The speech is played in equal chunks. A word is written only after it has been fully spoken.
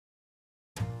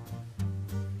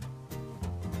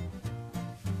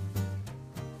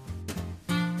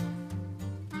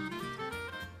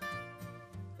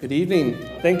Good evening.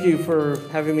 Thank you for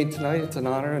having me tonight. It's an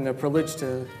honor and a privilege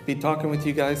to be talking with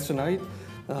you guys tonight.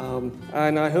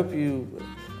 And I hope you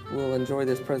will enjoy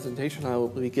this presentation I will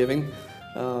be giving.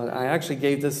 I actually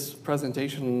gave this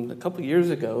presentation a couple years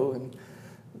ago and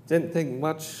didn't think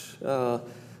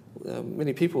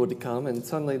many people would come, and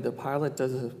suddenly the pilot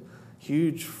does a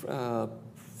huge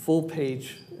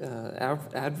full-page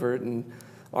advert and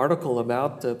article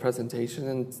about the presentation,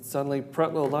 and suddenly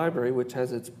Pretlow Library, which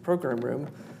has its program room,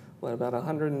 about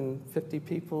 150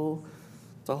 people.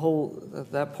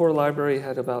 That poor library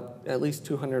had about at least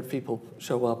 200 people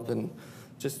show up and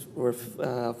just were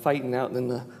fighting out in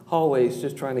the hallways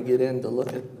just trying to get in to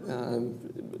look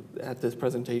at this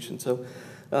presentation. So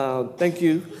thank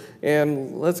you,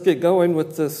 and let's get going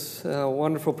with this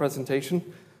wonderful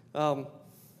presentation.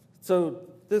 So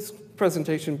this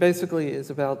presentation basically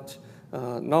is about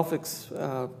Norfolk's,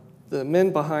 the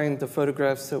men behind the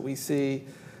photographs that we see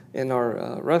in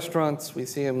our restaurants. We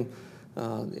see them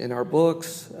in our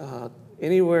books,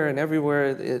 anywhere and everywhere.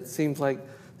 It seems like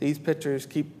these pictures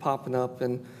keep popping up,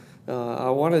 and I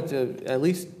wanted to at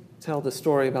least tell the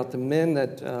story about the men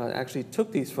that actually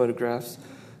took these photographs,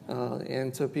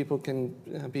 and so people can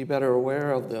be better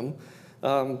aware of them.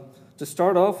 To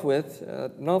start off with,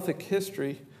 Norfolk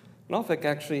history. Norfolk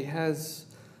actually has,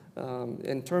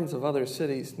 in terms of other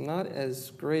cities, not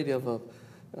as great of a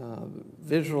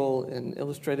visual and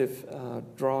illustrative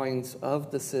drawings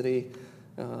of the city,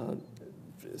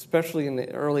 especially in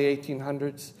the early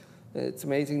 1800s. It's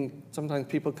amazing. Sometimes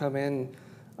people come in,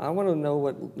 I want to know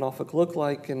what Norfolk looked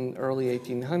like in early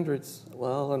 1800s.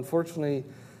 Well, unfortunately,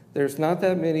 there's not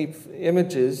that many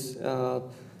images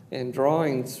and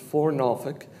drawings for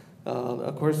Norfolk.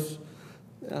 Of course,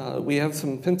 we have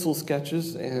some pencil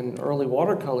sketches and early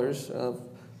watercolors of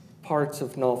parts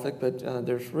of Norfolk, but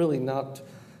there's really not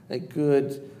a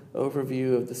good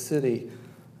overview of the city.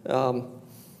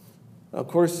 Of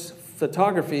course,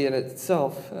 photography in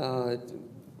itself, of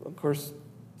course,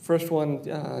 first one,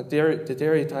 the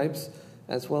daguerreotypes,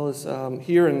 as well as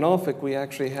here in Norfolk, we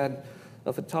actually had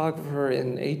a photographer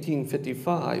in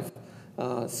 1855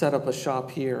 set up a shop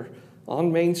here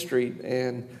on Main Street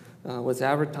and was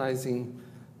advertising,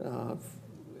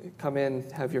 come in,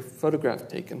 have your photograph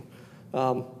taken.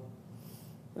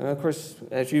 And of course,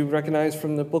 as you recognize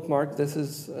from the bookmark, this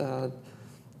is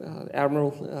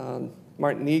Admiral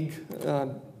Martinique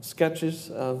sketches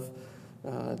of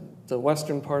the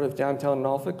western part of downtown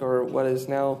Norfolk, or what is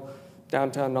now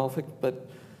downtown Norfolk. But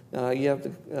you have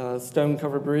the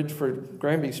stone-covered bridge for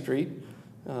Granby Street,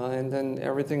 and then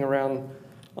everything around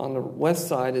on the west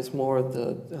side is more of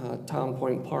the Town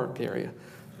Point Park area.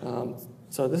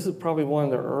 So this is probably one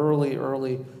of the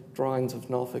early drawings of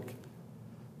Norfolk.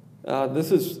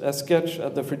 This is a sketch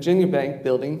of the Virginia Bank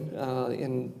building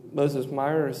in Moses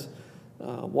Meyer's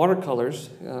watercolors.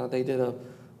 They did a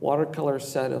watercolor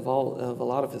set of a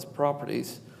lot of his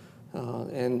properties,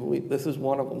 and this is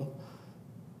one of them.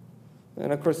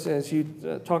 And of course, as you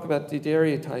talk about the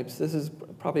daguerreotypes, this is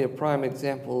probably a prime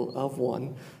example of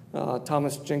one.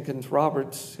 Thomas Jenkins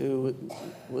Roberts, who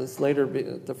was later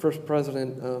the first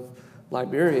president of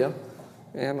Liberia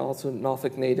and also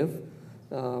Norfolk native.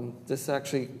 This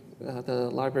actually, the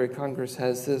Library of Congress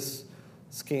has this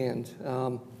scanned.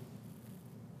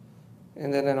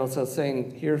 And then also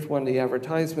saying, here's one of the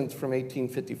advertisements from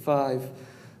 1855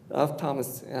 of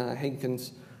Thomas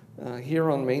Jenkins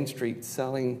here on Main Street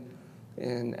selling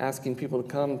and asking people to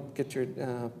come get your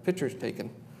pictures taken.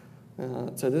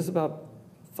 So this is about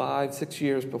 5-6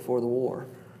 years before the war.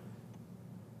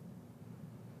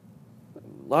 A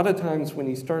lot of times when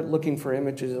you start looking for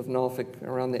images of Norfolk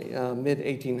around the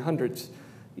mid-1800s,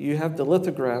 you have the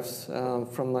lithographs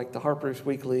from like the Harper's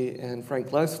Weekly and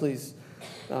Frank Leslie's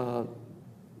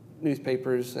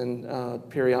newspapers and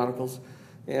periodicals.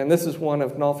 And this is one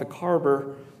of Norfolk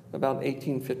Harbor about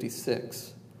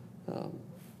 1856.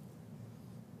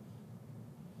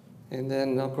 And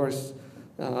then, of course,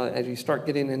 as you start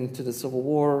getting into the Civil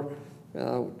War,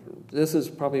 this is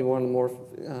probably one of the more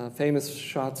famous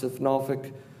shots of Norfolk,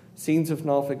 scenes of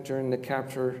Norfolk during the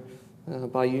capture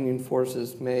by Union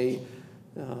forces, May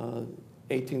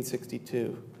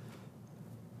 1862.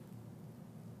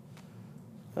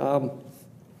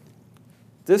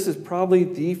 This is probably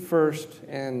the first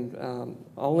and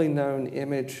only known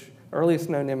image, earliest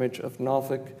known image of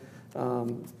Norfolk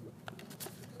in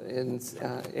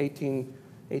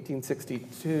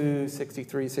 1862,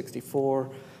 63,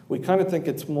 64. We kind of think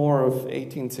it's more of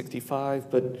 1865,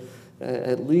 but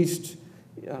at least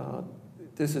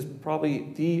this is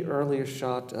probably the earliest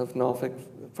shot of Norfolk,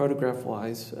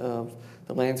 photograph-wise, of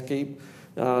the landscape.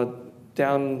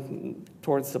 Down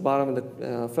towards the bottom of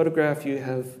the photograph, you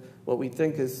have what we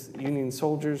think is Union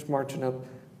soldiers marching up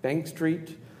Bank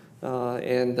Street,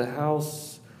 and the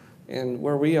house and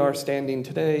where we are standing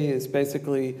today is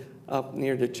basically up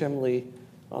near the Chimney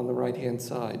on the right-hand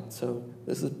side. So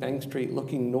this is Bank Street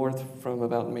looking north from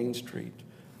about Main Street.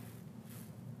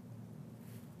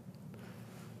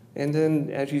 And then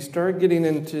as you start getting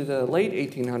into the late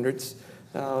 1800s,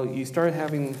 you start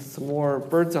having some more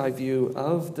bird's eye view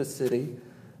of the city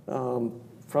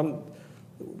from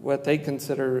what they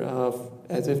consider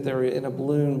as if they're in a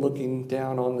balloon looking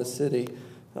down on the city.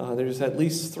 There's at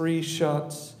least 3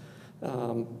 shots,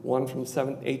 one from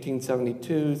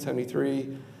 1872,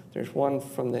 73. There's one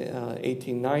from the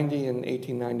 1890 and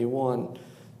 1891.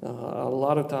 A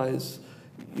lot of times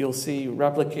you'll see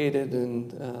replicated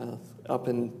and up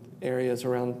in areas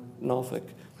around Norfolk.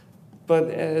 But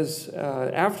as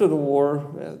after the war,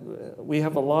 we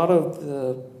have a lot of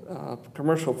the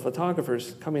commercial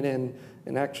photographers coming in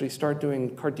and actually start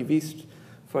doing carte de visite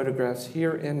photographs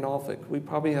here in Norfolk. We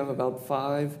probably have about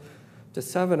 5 to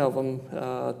 7 of them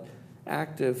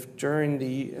active during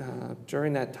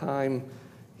that time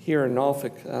here in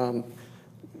Norfolk. Kind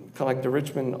of like the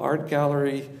Richmond Art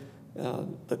Gallery,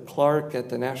 the Clark at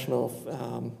the National,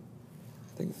 I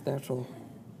think it's National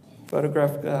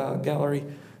Photograph Gallery,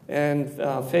 and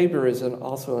Faber is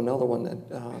also another one that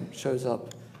shows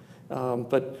up.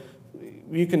 But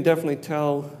you can definitely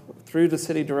tell through the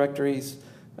city directories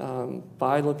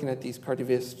by looking at these carte de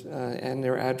visite and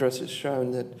their addresses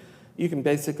shown that you can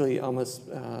basically almost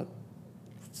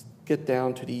get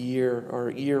down to the year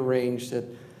or year range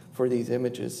for these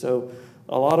images. So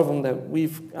a lot of them that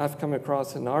I've come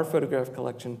across in our photograph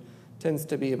collection tends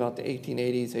to be about the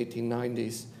 1880s,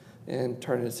 1890s, and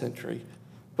turn of the century.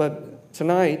 But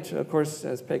tonight, of course,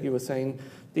 as Peggy was saying,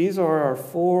 these are our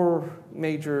 4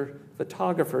 major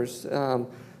photographers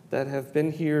that have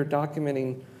been here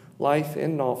documenting life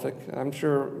in Norfolk. I'm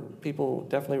sure people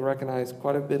definitely recognize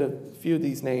quite a few of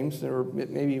these names, or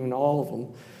maybe even all of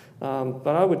them.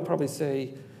 But I would probably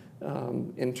say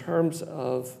in terms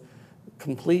of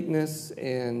completeness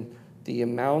and the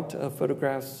amount of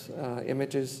photographs,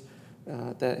 images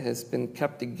that has been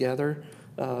kept together,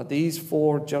 these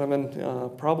 4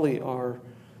 gentlemen probably are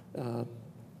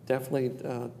definitely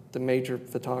the major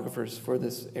photographers for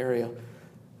this area.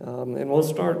 And we'll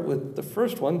start with the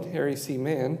first one, Harry C.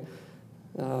 Mann.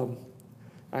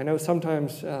 I know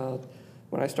sometimes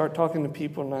when I start talking to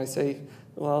people and I say,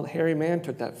 well, Harry Mann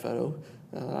took that photo,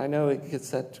 I know it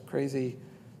gets that crazy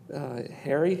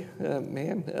Harry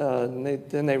Mann, and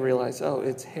then they realize, oh,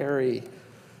 it's Harry.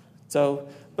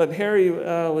 But Harry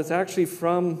was actually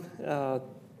from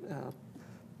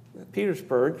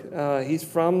Petersburg.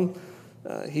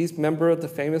 He's member of the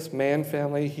famous Mann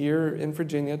family here in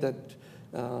Virginia that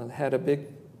had a big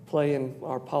play in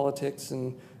our politics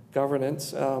and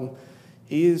governance.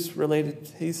 He's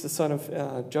the son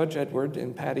of Judge Edward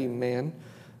and Patty Mann.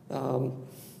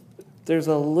 There's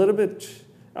a little bit,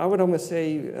 I would almost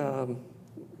say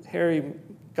Harry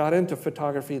got into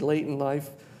photography late in life.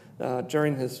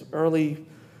 During his early,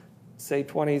 say,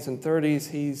 20s and 30s,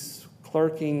 he's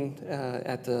clerking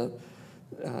at the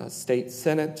state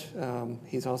senate.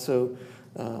 He's also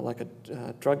like a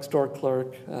drugstore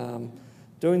clerk,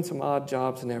 doing some odd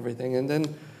jobs and everything. And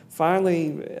then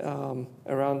finally,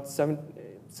 around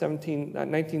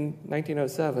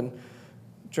 1907,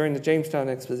 during the Jamestown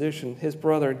Exposition, his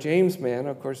brother James Mann,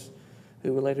 of course,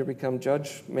 who would later become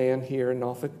Judge Mann here in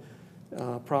Norfolk,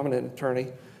 prominent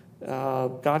attorney,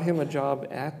 got him a job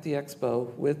at the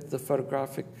expo with the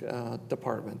photographic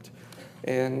department.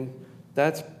 And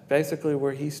that's basically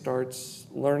where he starts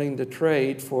learning the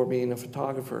trade for being a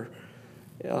photographer.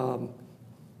 And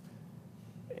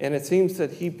it seems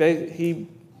that he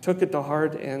took it to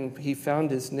heart and he found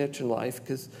his niche in life,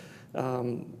 because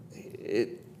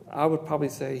I would probably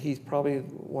say he's probably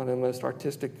one of the most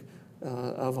artistic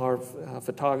of our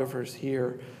photographers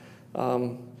here.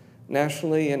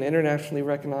 Nationally and internationally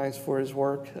recognized for his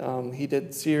work. He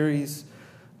did series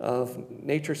of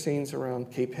nature scenes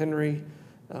around Cape Henry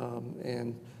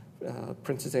and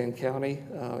Princess Anne County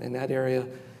in that area.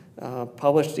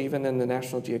 Published even in the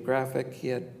National Geographic. He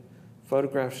had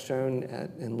photographs shown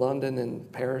in London and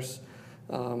Paris.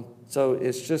 So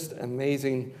it's just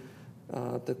amazing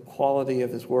the quality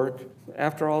of his work.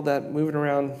 After all that, moving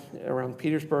around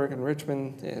Petersburg and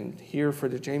Richmond and here for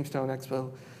the Jamestown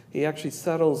Expo, he actually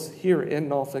settles here in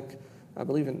Norfolk, I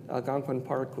believe in Algonquin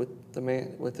Park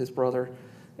with his brother,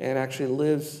 and actually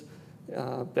lives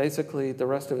basically the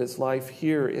rest of his life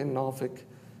here in Norfolk,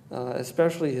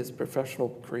 especially his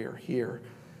professional career here.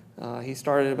 He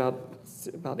started about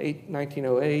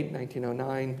 1908,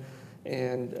 1909,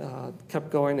 and kept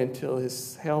going until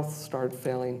his health started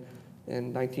failing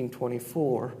in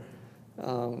 1924.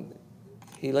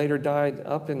 He later died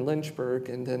up in Lynchburg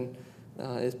and then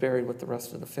is buried with the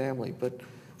rest of the family. But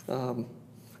kind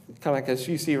of like as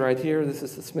you see right here, this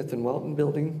is the Smith & Welton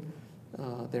building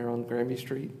there on Granby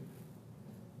Street.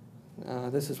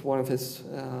 This is one of his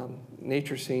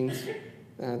nature scenes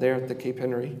there at the Cape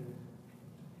Henry.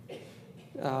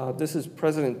 This is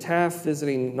President Taft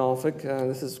visiting Norfolk.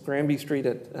 This is Granby Street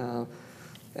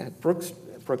at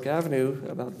Brook Avenue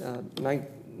about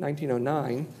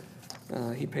 1909.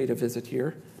 He paid a visit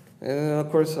here. And of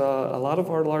course, a lot of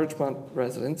our Larchmont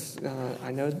residents,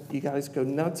 I know you guys go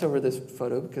nuts over this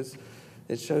photo because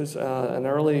it shows an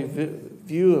early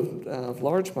view of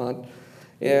Larchmont.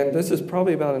 And this is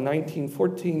probably about a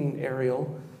 1914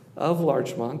 aerial of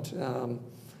Larchmont.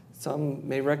 Some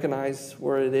may recognize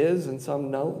where it is and some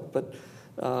don't, but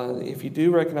if you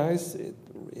do recognize it,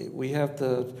 we have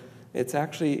it's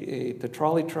actually the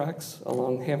trolley tracks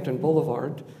along Hampton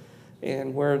Boulevard,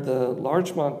 and where the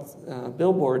Larchmont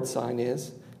billboard sign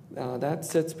is, that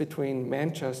sits between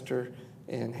Manchester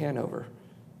and Hanover.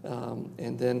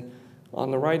 And then on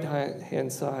the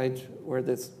right-hand side, where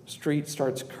this street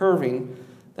starts curving,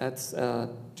 that's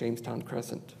Jamestown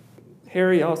Crescent.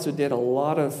 Harry also did a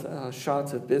lot of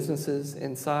shots of businesses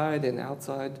inside and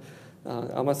outside,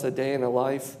 almost a day in a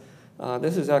life.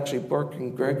 This is actually Burke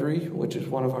and Gregory, which is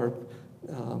one of our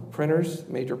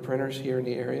major printers here in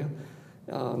the area.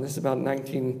 This is about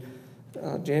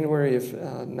January of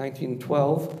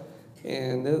 1912,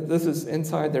 and this is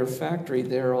inside their factory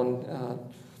there on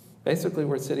basically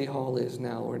where City Hall is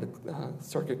now, where the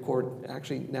Circuit Court,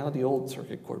 actually now the old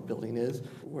Circuit Court building is,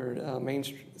 where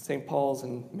St. Paul's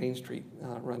and Main Street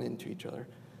run into each other.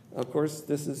 Of course,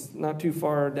 this is not too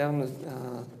far down,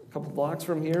 a couple blocks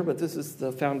from here, but this is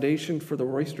the foundation for the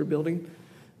Royster building.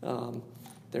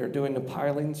 They're doing the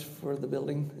pilings for the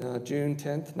building, June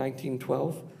 10th,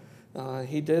 1912.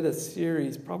 He did a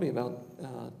series, probably about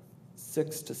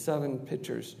 6 to 7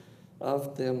 pictures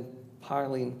of them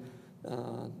piling,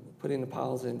 putting the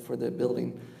piles in for the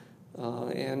building.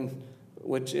 And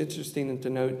what's interesting to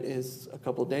note is a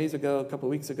couple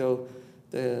weeks ago,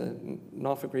 the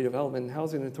Norfolk Redevelopment and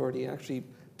Housing Authority actually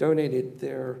donated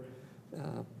their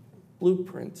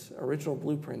original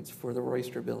blueprints for the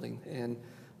Royster building. And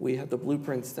we have the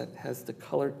blueprints that has the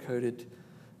color-coded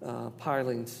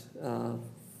pilings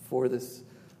for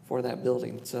that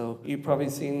building. So you've probably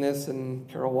seen this in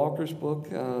Carol Walker's book,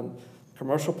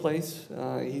 Commercial Place.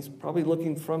 He's probably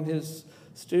looking from his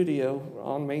studio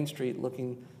on Main Street,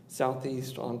 looking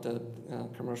southeast onto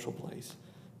Commercial Place.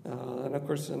 And of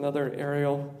course, another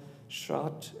aerial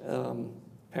shot,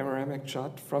 panoramic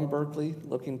shot from Berkeley,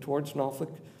 looking towards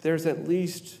Norfolk. There's at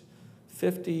least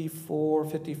 54,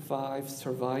 55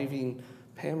 surviving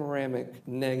panoramic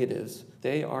negatives.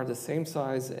 They are the same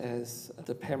size as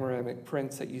the panoramic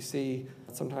prints that you see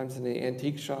sometimes in the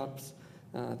antique shops.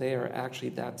 They are actually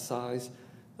that size.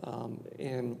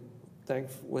 And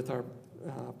with our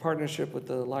partnership with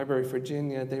the Library of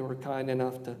Virginia, they were kind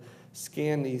enough to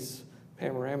scan these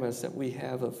panoramas that we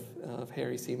have of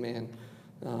Harry C. Mann.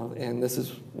 And this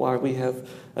is why we have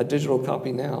a digital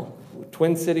copy now.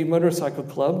 Twin City Motorcycle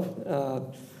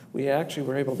Club, we actually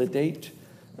were able to date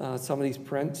some of these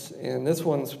prints, and this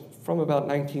one's from about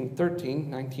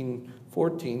 1913,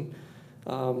 1914.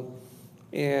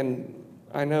 And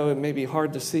I know it may be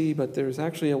hard to see, but there's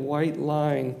actually a white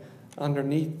line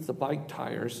underneath the bike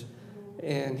tires,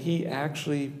 and he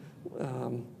actually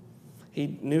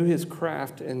he knew his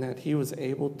craft in that he was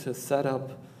able to set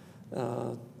up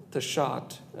the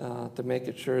shot to make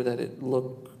it sure that it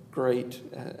looked great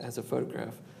as a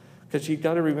photograph. Because you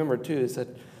got to remember too is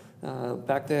that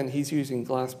back then he's using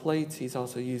glass plates. He's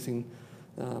also using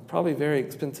probably very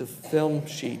expensive film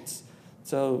sheets.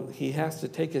 So he has to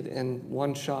take it in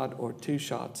one shot or two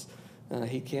shots.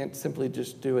 He can't simply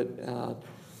just do it,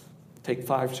 take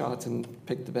 5 shots and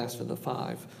pick the best of the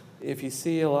 5. If you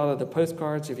see a lot of the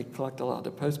postcards, if you collect a lot of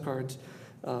the postcards,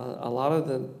 a lot of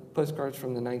the postcards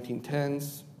from the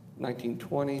 1910s,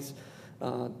 1920s,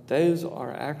 those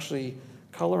are actually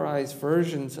colorized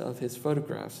versions of his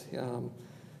photographs.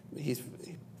 He's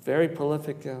very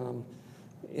prolific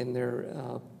in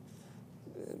their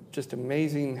just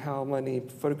amazing how many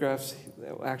photographs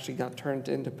actually got turned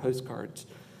into postcards.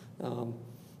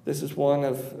 This is one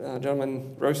of a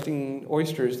gentleman roasting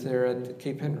oysters there at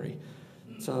Cape Henry.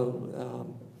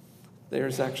 So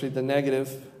there's actually the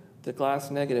negative, the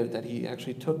glass negative that he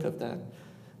actually took of that,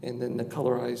 and then the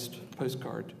colorized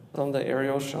postcard. Some of the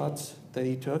aerial shots that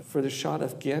he took for the shot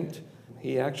of Ghent,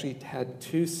 he actually had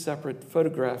 2 separate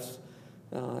photographs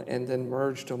and then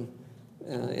merged them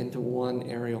into one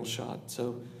aerial shot.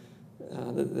 So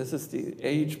this is the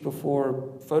age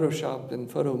before Photoshop and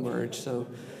photo merge. So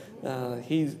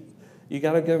you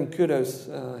got to give him kudos.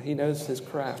 He knows his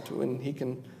craft when he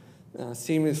can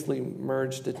seamlessly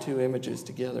merge the two images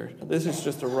together. This is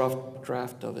just a rough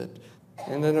draft of it.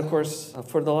 And then, of course,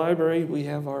 for the library, we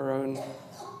have our own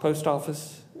post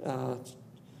office,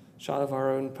 shot of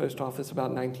our own post office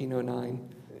about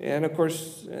 1909. And, of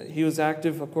course, he was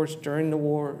active, of course, during the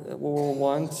war, World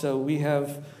War I. So we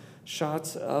have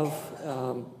shots of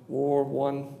World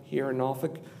War I here in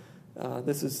Norfolk.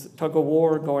 This is tug of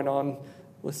war going on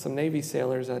with some Navy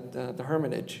sailors at the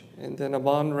Hermitage. And then a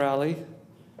Bond rally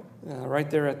right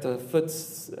there at the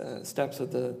footsteps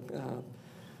of the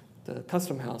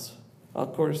Custom House.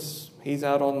 Of course, he's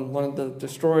out on one of the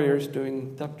destroyers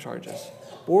doing depth charges.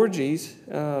 Borges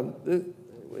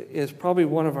is probably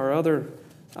one of our other,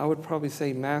 I would probably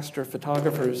say, master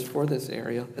photographers for this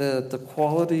area. The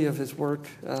quality of his work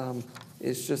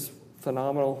is just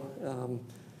phenomenal.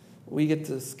 We get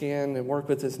to scan and work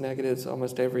with his negatives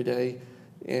almost every day,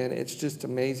 and it's just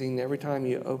amazing. Every time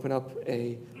you open up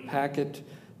a packet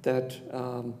that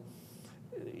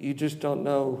you just don't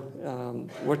know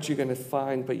what you're going to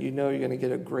find, but you know you're going to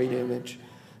get a great image.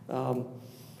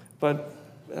 But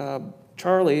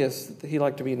Charlie, as he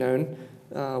liked to be known,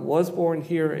 was born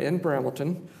here in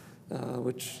Brambleton,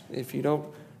 which, if you don't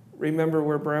remember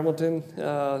where Brambleton,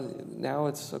 now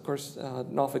it's, of course,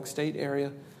 Norfolk State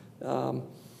area.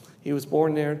 He was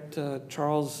born there to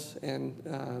Charles and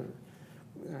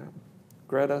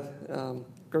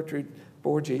Gertrude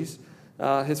Borges.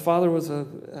 His father was a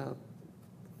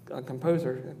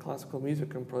composer, a classical music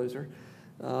composer,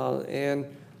 and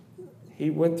he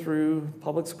went through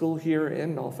public school here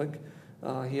in Norfolk.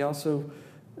 He also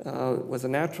was a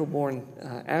natural-born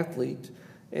athlete,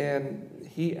 and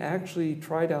he actually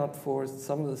tried out for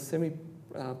some of the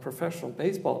semi-professional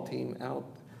baseball team out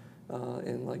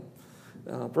in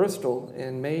Bristol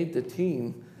and made the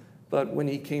team. But when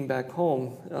he came back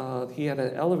home, he had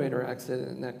an elevator accident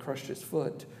and that crushed his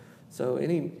foot. So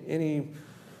any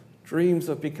dreams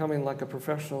of becoming like a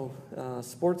professional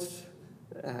sports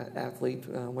athlete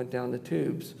went down the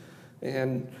tubes.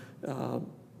 And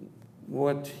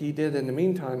what he did in the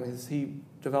meantime is he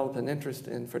developed an interest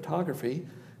in photography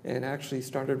and actually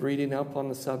started reading up on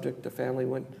the subject. The family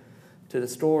went to the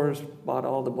stores, bought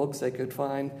all the books they could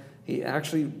find. He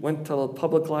actually went to the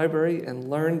public library and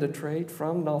learned the trade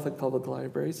from Norfolk Public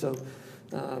Library. So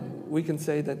we can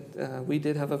say that we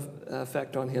did have an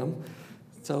effect on him.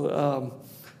 So,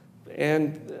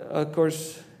 and of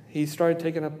course, he started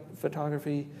taking up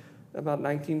photography about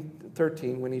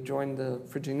 1913 when he joined the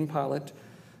Virginian Pilot.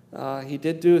 He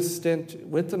did do a stint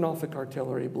with the Norfolk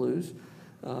Artillery Blues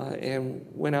and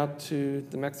went out to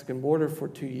the Mexican border for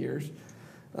 2 years.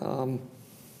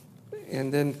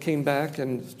 And then came back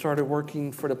and started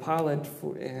working for the Pilot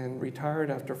and retired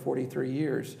after 43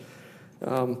 years.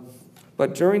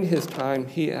 But during his time,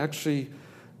 he actually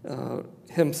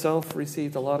himself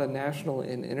received a lot of national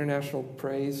and international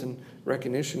praise and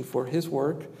recognition for his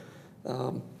work,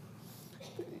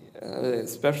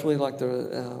 especially like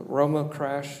the Roma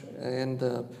crash and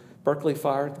the Berkeley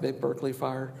fire, the big Berkeley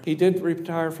fire. He did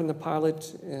retire from the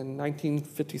Pilot in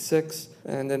 1956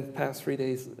 and then passed 3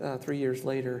 years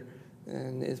later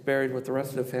and is buried with the rest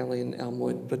of the family in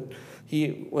Elmwood. But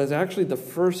he was actually the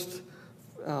first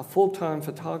full-time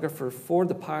photographer for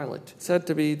the Pilot. It's said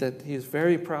to be that he is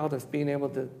very proud of being able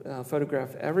to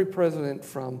photograph every president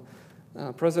from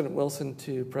President Wilson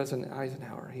to President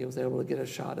Eisenhower. He was able to get a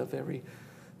shot of every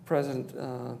president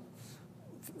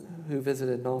who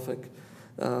visited Norfolk.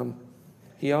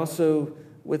 He also,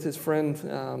 with his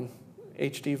friend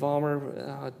H.D.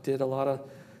 Vollmer, did a lot of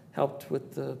helped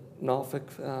with the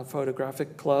Norfolk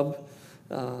Photographic Club.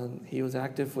 He was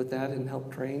active with that and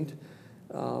helped trained.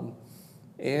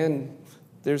 And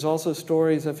there's also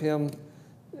stories of him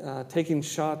taking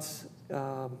shots,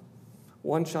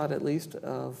 one shot at least,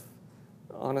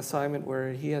 on assignment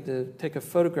where he had to take a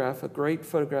photograph, a great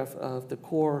photograph of the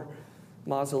Corps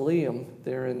Mausoleum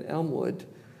there in Elmwood.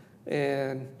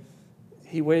 And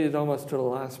he waited almost to the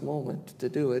last moment to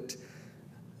do it.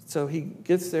 So he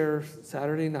gets there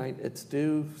Saturday night. It's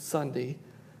due Sunday.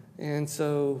 And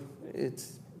so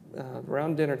it's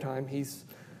around dinner time. He's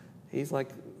like,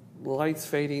 light's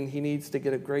fading. He needs to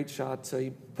get a great shot. So he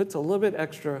puts a little bit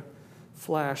extra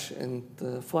flash in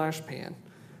the flash pan.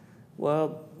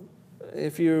 Well,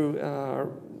 if you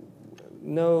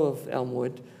know of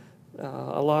Elmwood,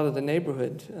 a lot of the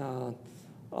neighborhood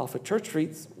off of Church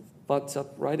Street butts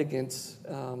up right against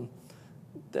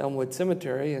the Elmwood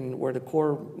Cemetery, and where the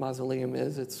Corps Mausoleum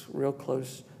is, it's real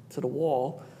close to the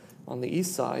wall. on the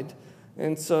east side.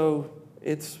 And so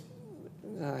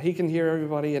he can hear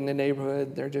everybody in the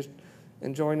neighborhood. They're just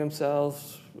enjoying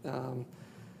themselves.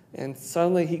 And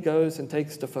suddenly he goes and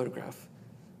takes the photograph.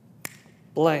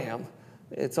 Blam!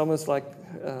 It's almost like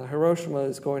Hiroshima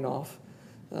is going off.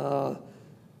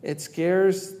 It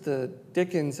scares the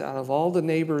dickens out of all the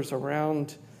neighbors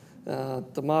around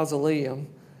the mausoleum.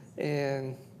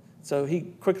 And so he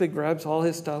quickly grabs all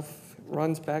his stuff,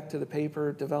 runs back to the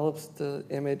paper, develops the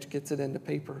image, gets it into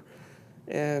paper.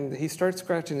 And he starts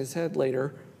scratching his head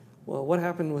later. Well, what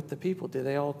happened with the people? Did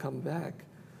they all come back?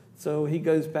 So he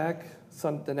goes back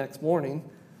the next morning,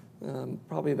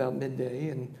 probably about midday,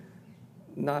 and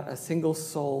not a single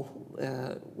soul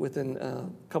within a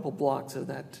couple blocks of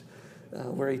that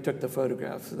where he took the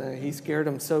photographs. He scared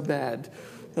them so bad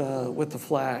with the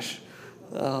flash.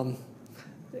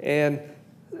 And,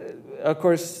 of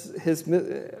course, his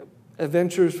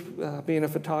adventures being a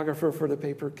photographer for the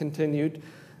paper continued.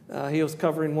 He was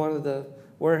covering one of the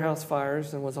warehouse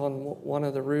fires and was on one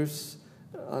of the roofs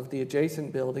of the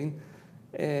adjacent building.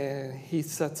 And he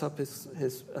sets up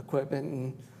his equipment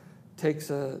and takes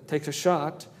a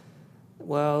shot.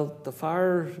 Well, the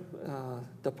fire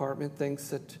department thinks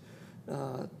that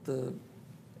the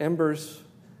embers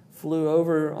flew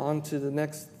over onto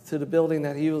the building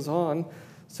that he was on,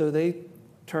 so they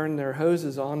turned their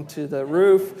hoses onto the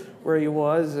roof where he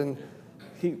was, and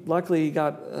luckily he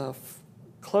got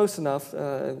close enough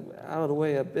out of the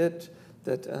way a bit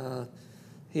that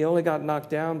he only got knocked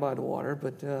down by the water,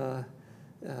 but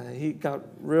he got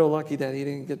real lucky that he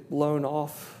didn't get blown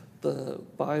off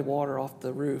by water off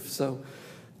the roof. So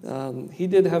he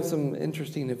did have some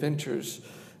interesting adventures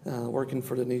working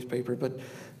for the newspaper. But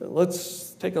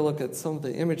let's take a look at some of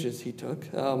the images he took.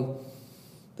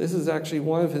 This is actually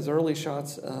one of his early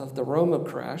shots of the Roma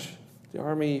crash, the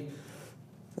Army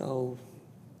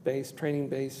training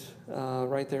base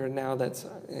right there now. That's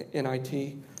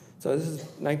NIT. So this is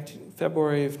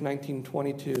February of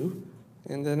 1922.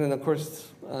 And then, of course,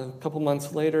 a couple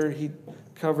months later, he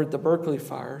covered the Berkeley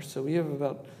fire. So we have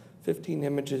about 15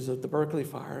 images of the Berkeley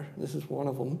fire. This is one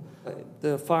of them.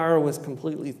 The fire was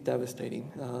completely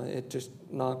devastating. It just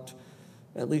knocked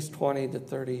at least 20 to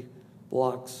 30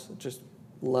 blocks, just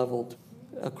leveled.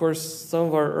 Of course, some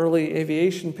of our early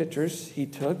aviation pictures he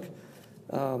took.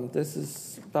 This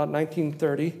is about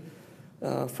 1930.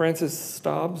 Francis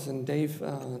Stobbs and Dave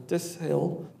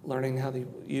Dishill learning how to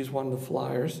use one of the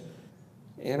flyers.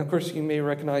 And, of course, you may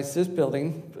recognize this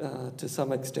building to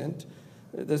some extent.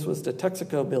 This was the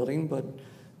Texaco building, but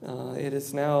it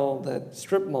is now that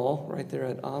strip mall right there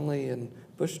at Onley and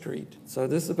Bush Street. So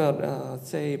this is about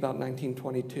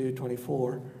 1922,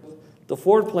 24. The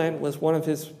Ford plant was one of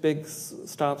his big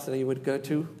stops that he would go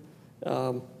to.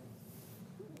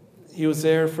 He was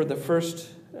there for the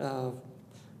first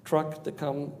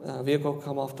vehicle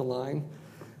come off the line.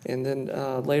 And then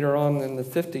later on in the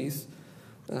 50s,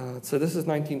 so this is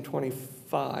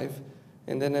 1925,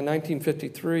 and then in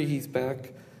 1953 he's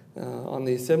back on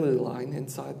the assembly line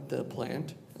inside the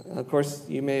plant. Of course,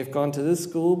 you may have gone to this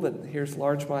school, but here's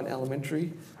Larchmont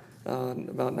Elementary,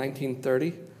 about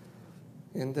 1930.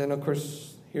 And then, of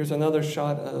course, here's another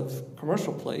shot of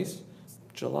Commercial Place,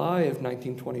 July of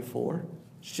 1924.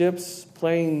 Ships,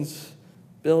 planes,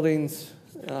 buildings,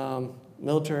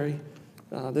 military.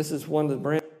 This is one of the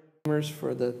brand names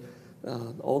for the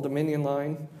Old Dominion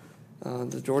line,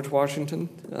 the George Washington.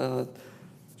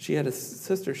 She had a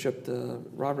sister ship, the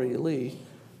Robert E. Lee,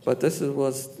 but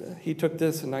he took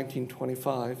this in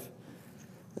 1925.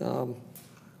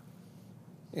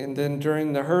 And then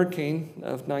during the hurricane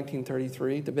of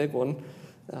 1933, the big one,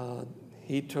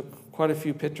 he took quite a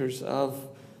few pictures of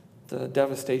the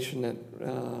devastation that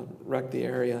wrecked the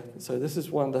area. So this is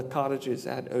one of the cottages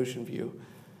at Ocean View.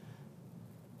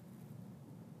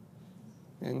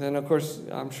 And then, of course,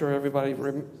 I'm sure everybody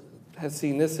has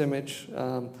seen this image,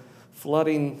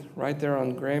 flooding right there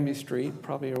on Granby Street,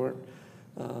 probably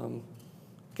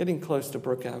getting close to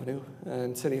Brook Avenue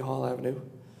and City Hall Avenue.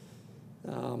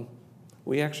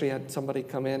 We actually had somebody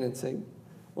come in and say,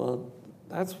 well,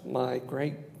 that's my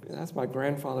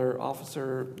grandfather,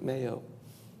 Officer Mayo,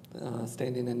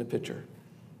 standing in the picture.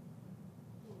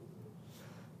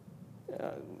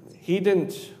 He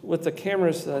didn't, with the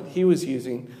cameras that he was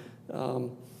using,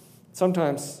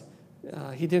 sometimes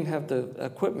he didn't have the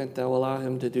equipment that will allow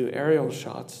him to do aerial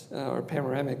shots or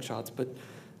panoramic shots, but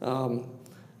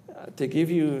to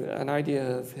give you an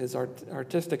idea of his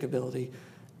artistic ability,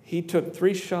 he took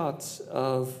 3 shots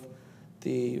of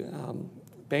the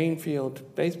Bainfield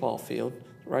baseball field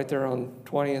right there on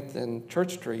 20th and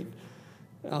Church Street.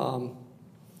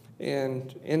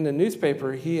 And in the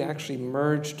newspaper, he actually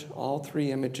merged all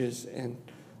 3 images and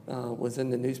was in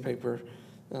the newspaper.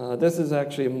 This is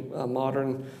actually a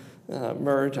modern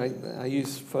merge. I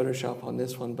use Photoshop on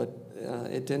this one, but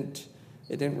it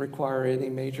didn't require any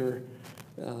major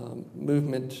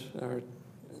movement or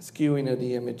skewing of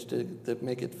the image to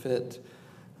make it fit.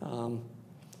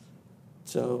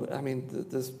 So, I mean,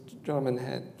 this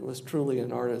gentleman was truly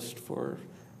an artist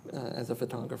as a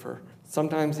photographer.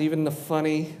 Sometimes even the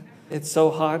funny, it's so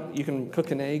hot, you can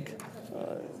cook an egg.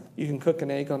 You can cook an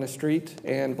egg on the street.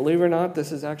 And believe it or not,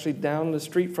 this is actually down the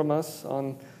street from us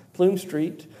on Plume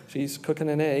Street. She's cooking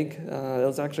an egg. It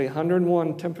was actually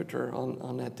 101 temperature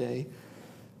on that day.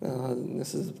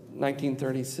 This is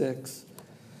 1936.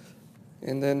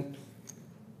 And then,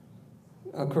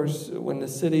 of course, when the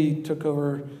city took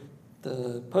over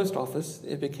the post office,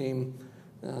 it became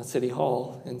City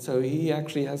Hall. And so he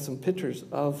actually has some pictures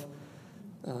of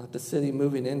the city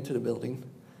moving into the building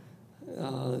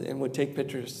and would take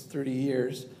pictures through the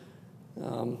years.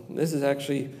 This is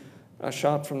actually a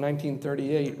shot from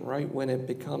 1938, right when it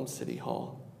becomes City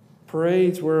Hall.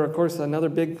 Parades were, of course, another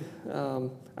big,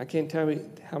 I can't tell you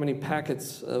how many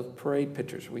packets of parade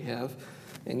pictures we have.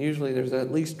 And usually there's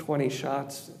at least 20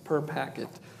 shots per packet.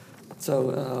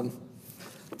 So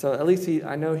at least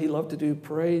I know he loved to do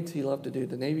parades, he loved to do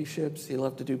the Navy ships, he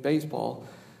loved to do baseball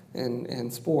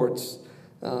and sports.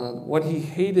 What he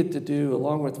hated to do,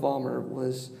 along with Vollmer,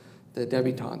 was the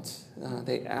debutantes.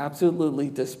 They absolutely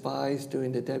despised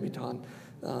doing the debutante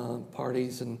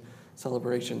parties and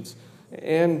celebrations.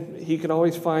 And he could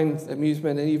always find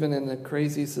amusement even in the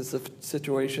craziest of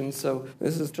situations. So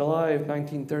this is July of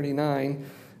 1939,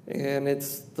 and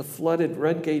it's the flooded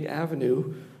Redgate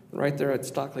Avenue right there at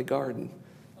Stockley Garden.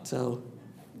 So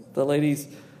the ladies,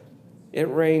 it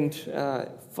rained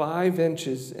 5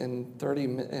 inches in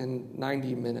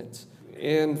 90 minutes.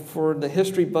 And for the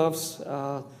history buffs,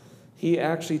 he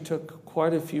actually took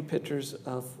quite a few pictures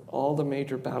of all the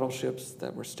major battleships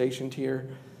that were stationed here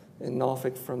in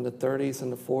Norfolk from the 30s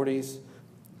and the 40s.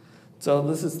 So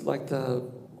this is like the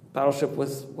battleship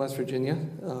West Virginia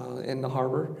in the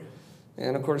harbor.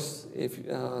 And of course,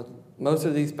 most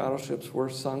of these battleships were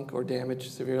sunk or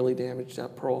damaged, severely damaged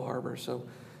at Pearl Harbor. So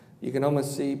you can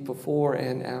almost see before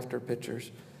and after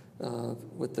pictures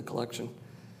with the collection.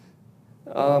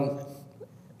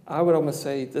 I would almost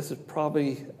say this is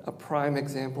probably a prime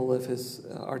example of his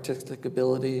artistic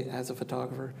ability as a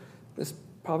photographer. This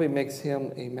probably makes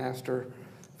him a master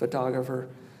photographer.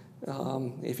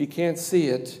 If you can't see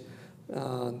it,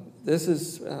 this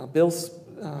is Bill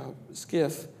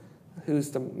Skiff,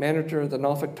 who's the manager of the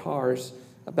Norfolk Tars,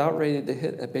 about ready to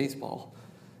hit a baseball.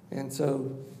 And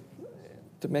so,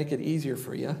 to make it easier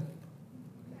for you,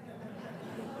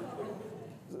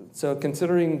 so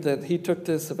considering that he took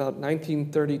this about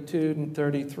 1932 and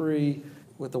 33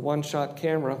 with a one-shot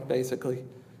camera, basically,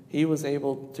 he was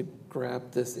able to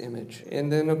grab this image.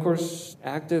 And then, of course,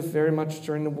 active very much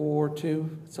during the World War II.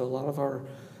 So a lot of our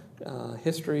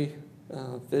history,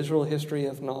 visual history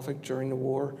of Norfolk during the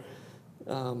war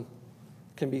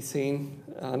can be seen.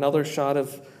 Another shot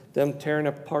of them tearing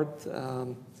apart,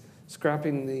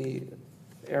 scrapping the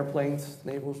airplanes,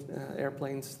 naval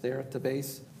airplanes there at the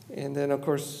base. And then, of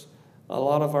course, a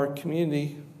lot of our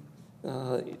community,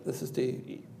 this is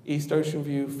the East Ocean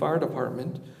View Fire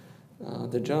Department,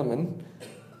 the gentleman,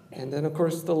 and then, of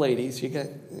course, the ladies. You get,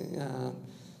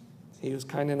 he was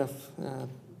kind enough,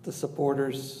 the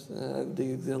supporters,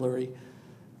 the auxiliary.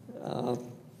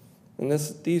 And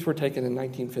these were taken in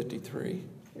 1953.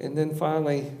 And then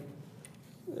finally,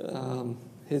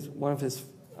 one of his,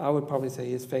 I would probably say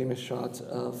his famous shots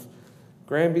of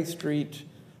Granby Street,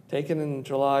 taken in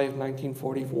July of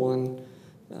 1941.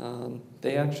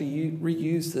 They actually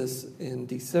reused this in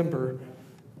December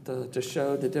to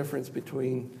show the difference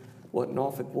between what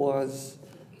Norfolk was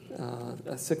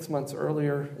 6 months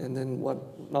earlier and then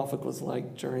what Norfolk was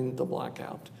like during the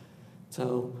blackout.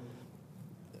 So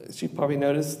she probably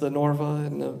noticed the Norva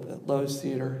and the Lowe's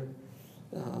Theater,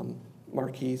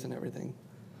 marquees and everything.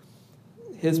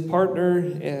 His partner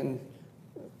and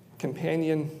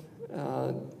companion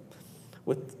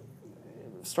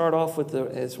start off with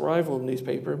his rival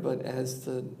newspaper, but as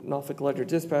the Norfolk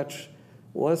Ledger-Dispatch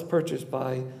was purchased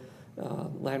by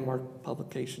Landmark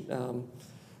publication,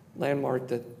 Landmark,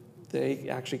 that they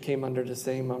actually came under the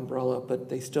same umbrella, but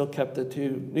they still kept the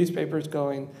 2 newspapers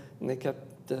going, and they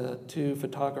kept the 2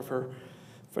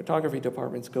 photography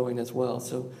departments going as well.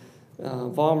 So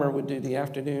Vollmer would do the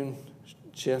afternoon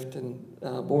shift, and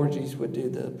Borges would do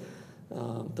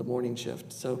the morning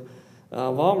shift. So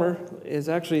Vollmer is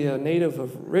actually a native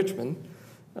of Richmond.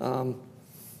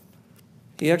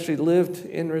 He actually lived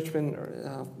in Richmond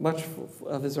much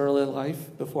of his early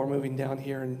life before moving down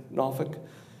here in Norfolk.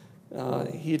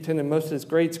 He attended most of his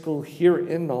grade school here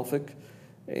in Norfolk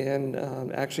and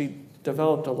actually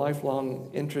developed a lifelong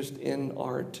interest in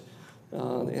art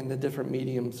and the different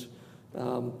mediums.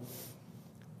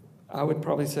 I would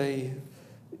probably say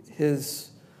his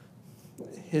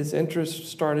interest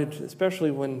started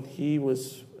especially when he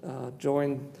was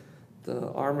joined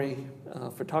the Army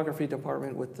photography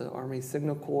department with the Army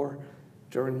Signal Corps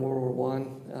during World War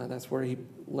I. That's where he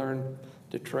learned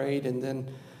the trade, and then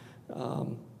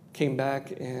came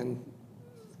back and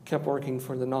kept working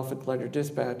for the Norfolk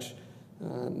Ledger-Dispatch,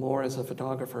 more as a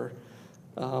photographer.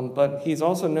 But he's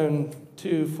also known,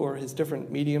 too, for his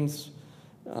different mediums,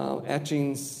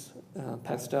 etchings,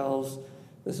 pastels.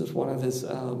 This is one of his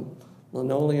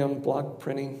linoleum block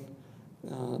printing.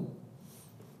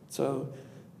 So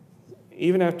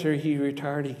even after he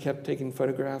retired, he kept taking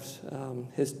photographs.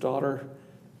 His daughter,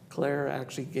 Claire,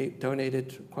 actually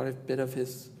donated quite a bit of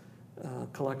his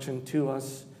collection to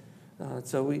us.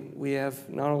 So we have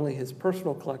not only his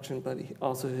personal collection, but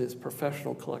also his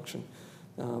professional collection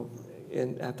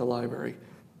at the library.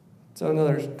 So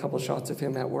another couple shots of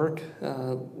him at work.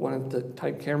 One of the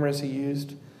type cameras he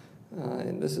used,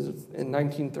 and this is in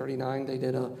 1939. They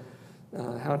did a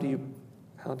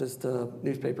how does the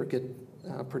newspaper get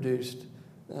produced,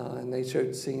 and they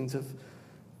showed scenes of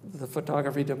the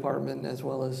photography department as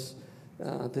well as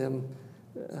them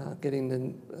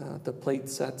getting the plate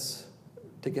sets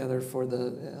together for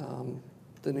the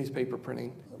newspaper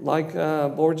printing. Like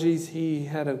Borges, he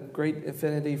had a great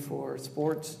affinity for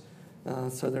sports.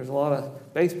 So there's a lot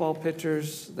of baseball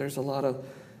pictures. There's a lot of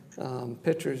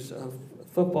pictures of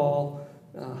football,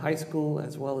 high school,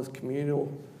 as well as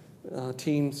communal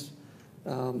teams.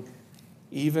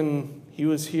 Even he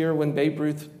was here when Babe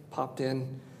Ruth popped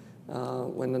in,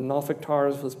 when the Norfolk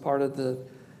Tars was part of the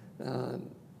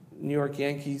New York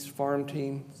Yankees farm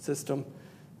team system.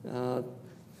 The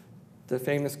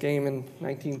famous game in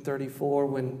 1934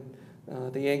 when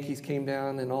the Yankees came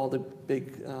down and all the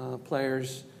big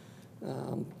players,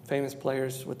 famous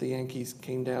players with the Yankees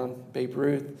came down. Babe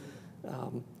Ruth,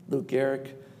 Lou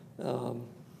Gehrig,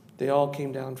 they all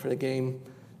came down for the game.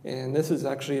 And this is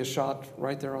actually a shot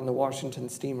right there on the Washington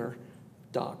steamer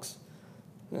docks.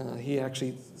 He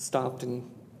actually stopped and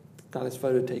got his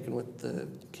photo taken with the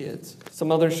kids.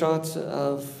 Some other shots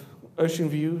of Ocean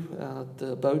View,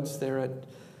 the boats there at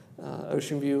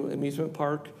Ocean View Amusement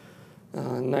Park,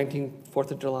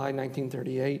 4th of July,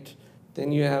 1938.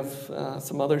 Then you have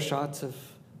some other shots of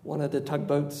one of the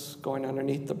tugboats going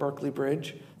underneath the Berkeley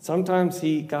Bridge. Sometimes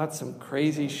he got some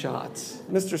crazy shots.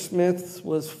 Mr. Smith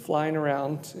was flying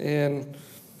around, and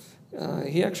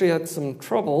he actually had some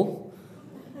trouble.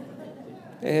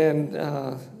 And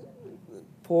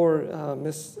poor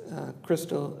Miss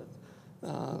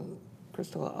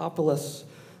Christopoulos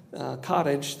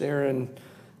cottage there in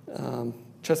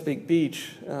Chesapeake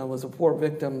Beach was a poor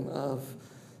victim of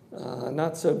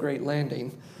not so great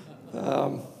landing.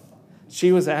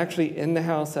 She was actually in the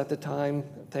house at the time.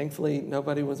 Thankfully,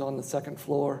 nobody was on the second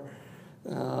floor.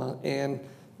 And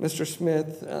Mr.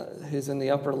 Smith, who's in the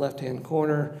upper left-hand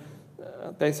corner,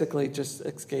 basically just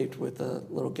escaped with a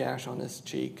little gash on his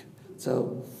cheek.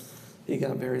 So he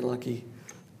got very lucky.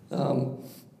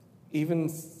 Even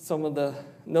some of the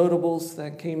notables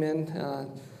that came in,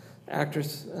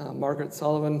 actress Margaret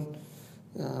Sullivan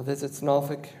visits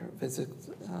Norfolk,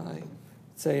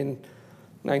 say in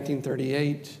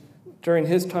 1938. During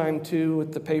his time, too,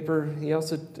 with the paper, he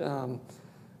also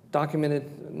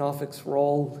documented Norfolk's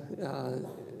role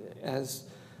as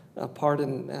a part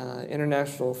in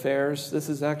international affairs. This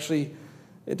is actually,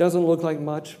 it doesn't look like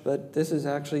much, but this is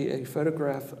actually a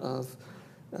photograph of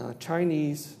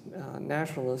Chinese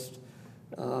nationalists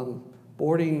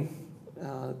boarding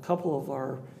a couple of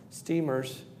our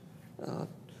steamers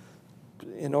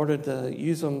in order to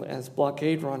use them as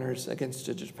blockade runners against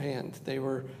Japan.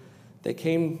 They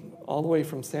came all the way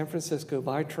from San Francisco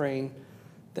by train.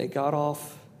 They got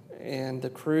off, and the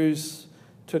crews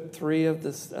took 3 of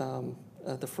the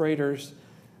freighters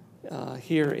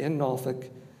here in Norfolk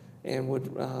and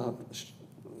would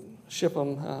ship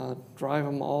them, drive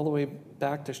them all the way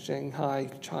back to Shanghai,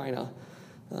 China.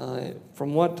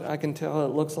 From what I can tell,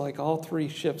 it looks like all 3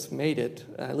 ships made it,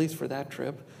 at least for that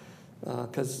trip,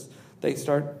 because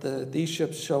these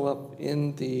ships show up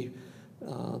in the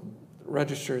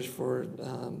registers for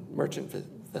merchant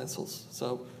vessels.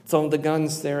 So some of the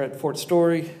guns there at Fort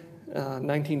Story,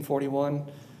 1941.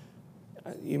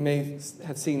 You may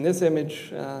have seen this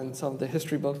image in some of the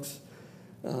history books.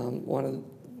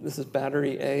 This is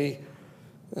Battery A,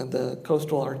 the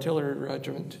Coastal Artillery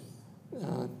Regiment.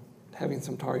 having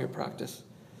some target practice.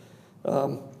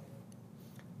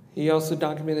 He also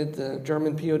documented the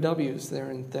German POWs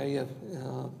there in Thea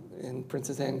in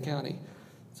Princess Anne County,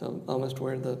 so almost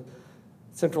where the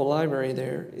Central Library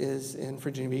there is in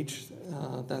Virginia Beach.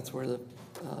 That's where the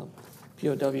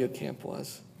POW camp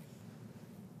was.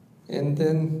 And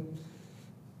then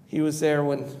he was there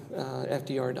when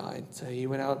FDR died, so he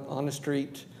went out on the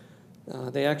street.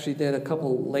 They actually did a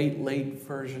couple late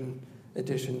version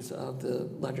editions of the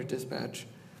Ledger-Dispatch.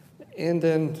 And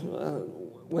then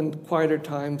when quieter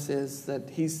times is that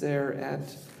he's there at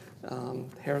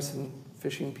Harrison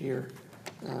Fishing Pier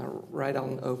right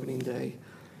on opening day.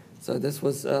 So this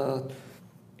was August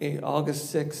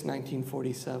 6,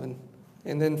 1947.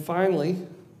 And then finally,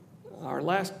 our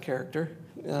last character,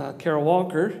 Carol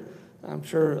Walker. I'm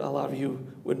sure a lot of you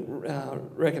would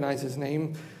recognize his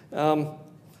name.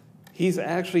 He's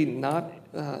actually not,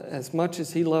 as much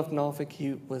as he loved Norfolk,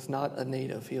 he was not a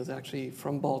native. He was actually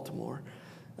from Baltimore.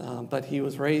 But he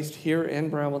was raised here in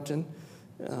Brambleton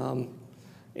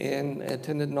and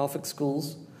attended Norfolk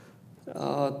schools.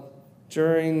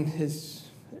 During his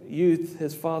youth,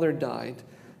 his father died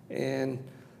and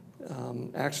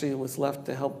actually was left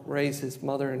to help raise his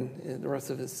mother and the rest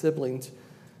of his siblings.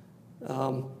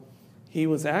 He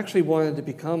was actually wanted to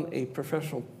become a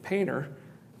professional painter,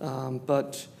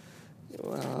 but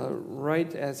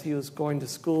right as he was going to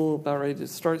school, about ready to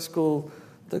start school,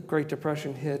 the Great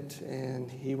Depression hit, and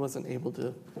he wasn't able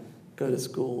to go to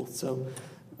school. So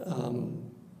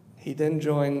he then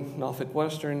joined Norfolk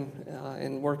Western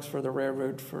and works for the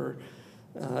railroad for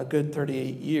a good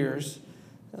 38 years.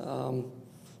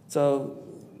 So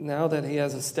now that he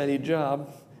has a steady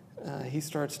job, he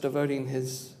starts devoting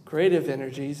his creative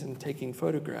energies and taking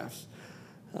photographs,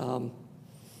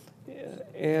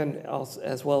 and also,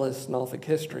 as well as Norfolk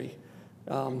history.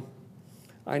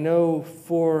 I know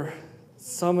for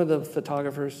some of the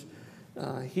photographers,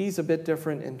 he's a bit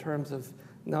different in terms of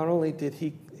not only did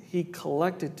he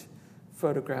collected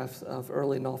photographs of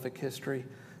early Norfolk history,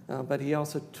 but he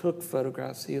also took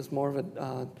photographs. He was more of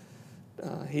a,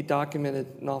 he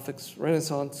documented Norfolk's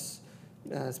Renaissance,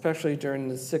 especially during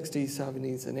the 60s,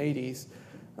 70s, and 80s.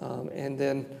 And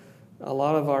then a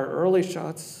lot of our early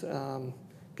shots,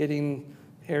 getting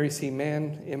Harry C.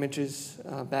 Mann images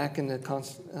back in the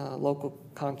local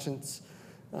conscience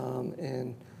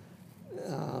and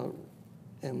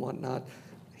whatnot.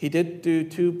 He did do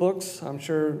 2 books. I'm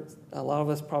sure a lot of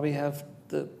us probably have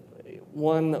the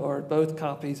one or both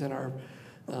copies in our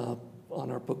on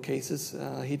our bookcases.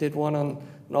 He did one on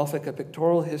Norfolk, a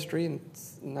pictorial history in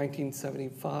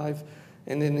 1975,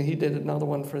 and then he did another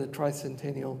one for the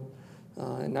tricentennial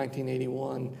in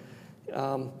 1981.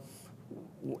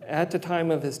 At the time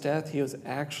of his death, he was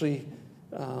actually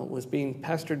was being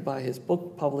pestered by his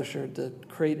book publisher to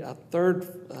create a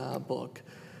 3rd book,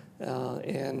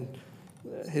 and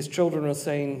his children were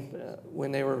saying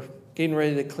when they were getting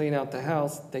ready to clean out the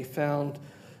house, they found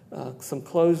some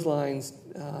clotheslines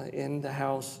in the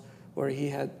house where he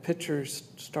had pictures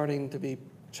starting to be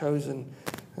chosen,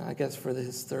 I guess, for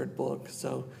his 3rd book.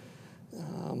 So,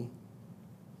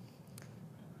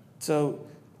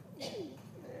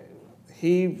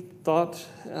 he thought,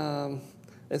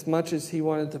 as much as he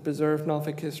wanted to preserve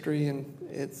Norfolk history and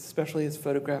especially its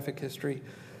photographic history,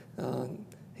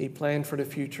 he planned for the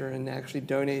future and actually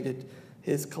donated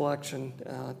his collection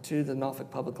to the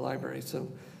Norfolk Public Library, so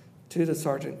to the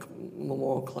Sargent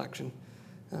Memorial Collection,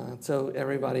 so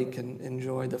everybody can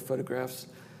enjoy the photographs.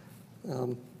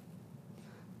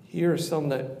 Here are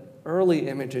some of the early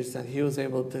images that he was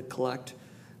able to collect.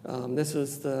 This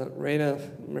was the Reina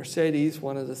Mercedes,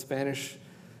 one of the Spanish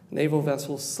naval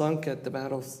vessels sunk at the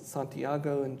Battle of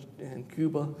Santiago in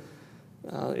Cuba.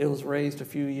 It was raised a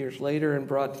few years later and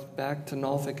brought back to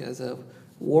Norfolk as a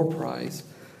war prize.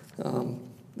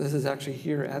 This is actually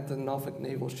here at the Norfolk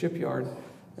Naval Shipyard,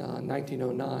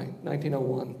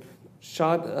 1901.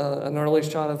 Shot an early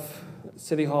shot of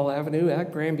City Hall Avenue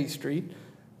at Granby Street.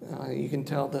 You can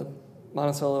tell the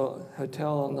Monticello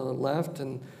Hotel on the left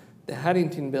and the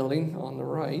Haddington Building on the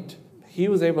right. He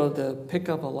was able to pick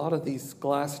up a lot of these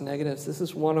glass negatives. This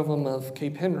is one of them of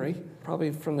Cape Henry,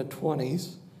 probably from the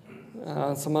 20s.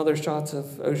 Some other shots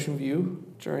of Ocean View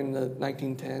during the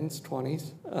 1910s,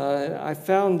 20s. I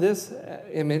found this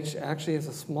image actually as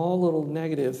a small little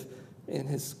negative in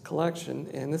his collection,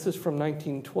 and this is from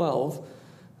 1912,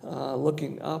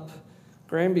 looking up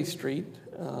Granby Street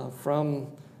from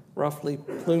roughly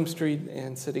Plume Street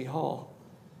and City Hall.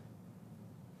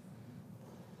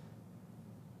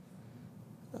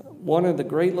 One of the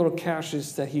great little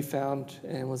caches that he found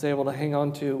and was able to hang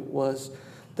on to was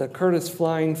the Curtis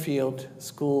Flying Field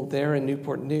School there in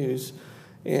Newport News,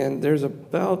 and there's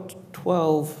about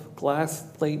 12 glass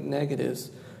plate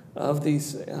negatives of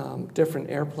these different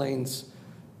airplanes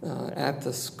at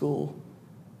the school.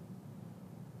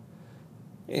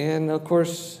 And of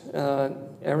course,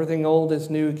 everything old is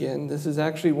new again. This is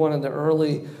actually one of the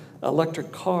early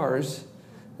electric cars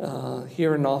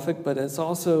here in Norfolk, but it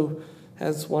also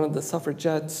has one of the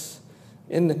suffragettes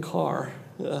in the car,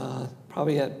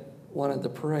 probably at one of the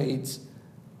parades.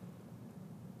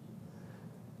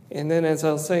 And then, as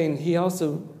I was saying, he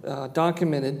also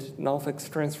documented Norfolk's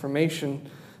transformation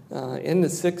in the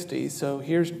 60s. So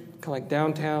here's kind of like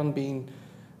downtown being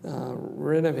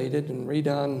renovated and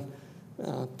redone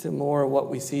to more of what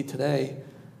we see today.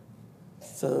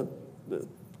 So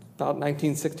about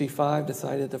 1965,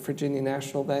 decided the Virginia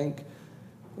National Bank,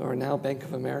 or now Bank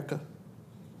of America.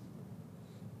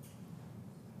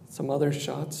 Some other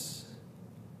shots.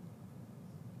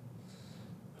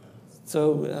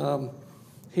 So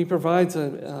he provides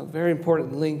a very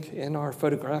important link in our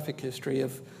photographic history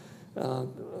of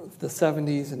the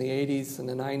 70s and the 80s and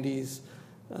the 90s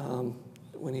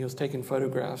when he was taking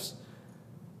photographs.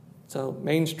 So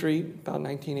Main Street, about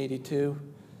 1982,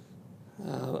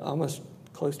 almost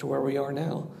close to where we are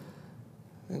now.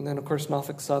 And then, of course,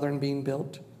 Norfolk Southern being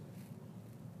built.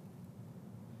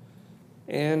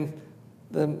 And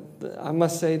I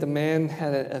must say the man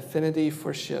had an affinity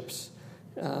for ships.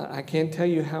 I can't tell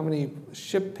you how many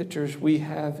ship pictures we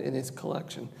have in his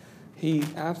collection. He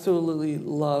absolutely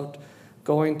loved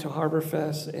going to Harbor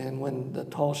Fest, and when the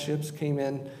tall ships came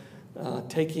in,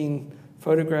 taking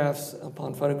photographs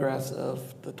upon photographs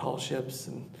of the tall ships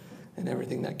and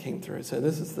everything that came through. So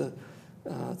this is the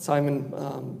Simon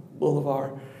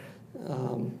Boulevard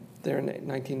there in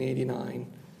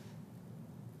 1989.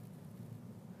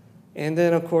 And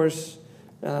then, of course,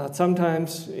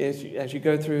 sometimes as you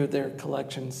go through their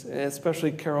collections,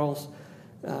 especially Carol's,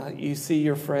 you see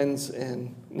your friends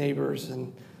and neighbors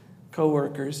and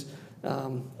coworkers.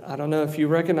 I don't know if you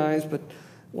recognize, but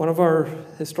one of our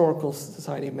Historical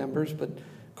Society members, but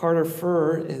Carter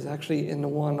Furr, is actually in the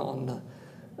one on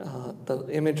the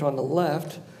image on the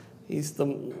left. He's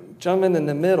the gentleman in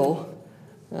the middle,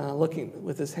 looking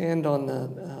with his hand on the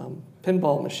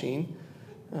pinball machine.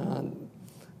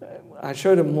 I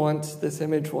showed him this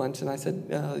image once, and I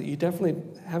said, you definitely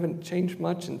haven't changed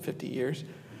much in 50 years.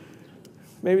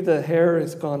 Maybe the hair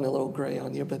has gone a little gray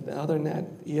on you, but other than that,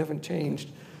 you haven't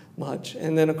changed much.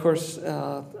 And then, of course,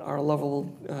 our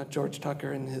lovable George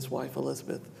Tucker and his wife,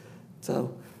 Elizabeth.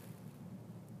 So,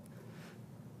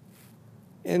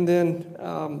 and then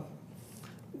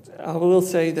I will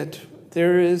say that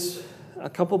there is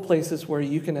a couple places where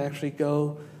you can actually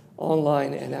go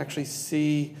online and actually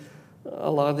see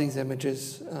a lot of these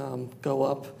images go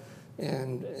up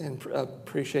and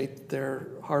appreciate their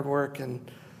hard work and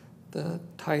the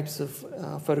types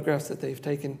of photographs that they've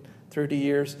taken through the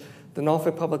years. The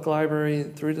Norfolk Public Library,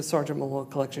 through the Sergeant Memorial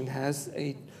Collection, has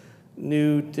a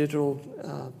new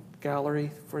digital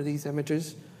gallery for these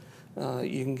images.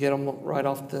 You can get them right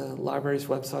off the library's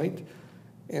website.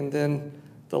 And then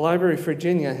the Library of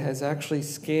Virginia has actually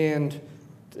scanned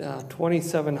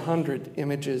 2,700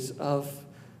 images of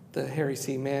the Harry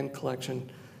C. Mann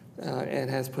collection and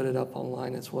has put it up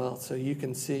online as well. So you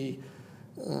can see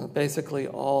basically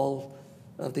all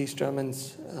of these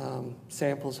gentlemen's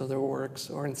samples of their works,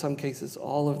 or in some cases,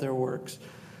 all of their works.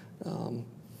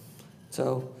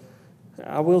 So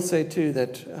I will say, too,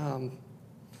 that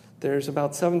there's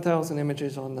about 7,000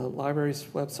 images on the library's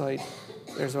website.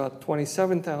 There's about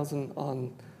 27,000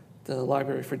 on the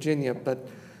Library of Virginia, but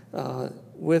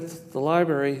with the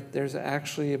library, there's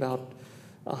actually about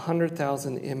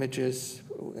 100,000 images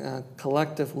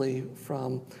collectively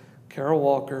from Carol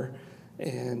Walker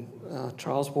and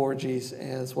Charles Borges,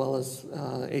 as well as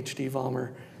H.D.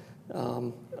 Vollmer,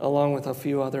 along with a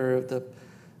few other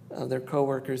of their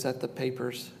co-workers at the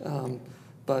papers.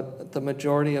 But the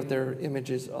majority of their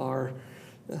images are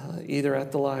either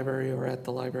at the library or at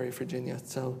the Library of Virginia.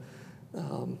 So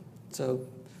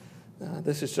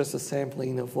this is just a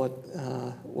sampling of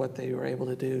what they were able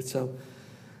to do. So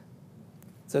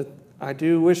I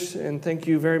do wish and thank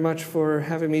you very much for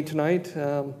having me tonight.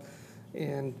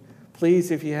 And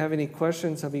please, if you have any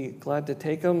questions, I'll be glad to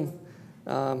take them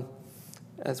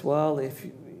as well. If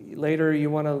later you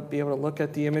want to be able to look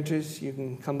at the images, you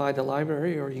can come by the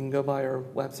library or you can go by our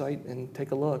website and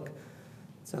take a look.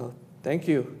 So thank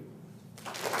you.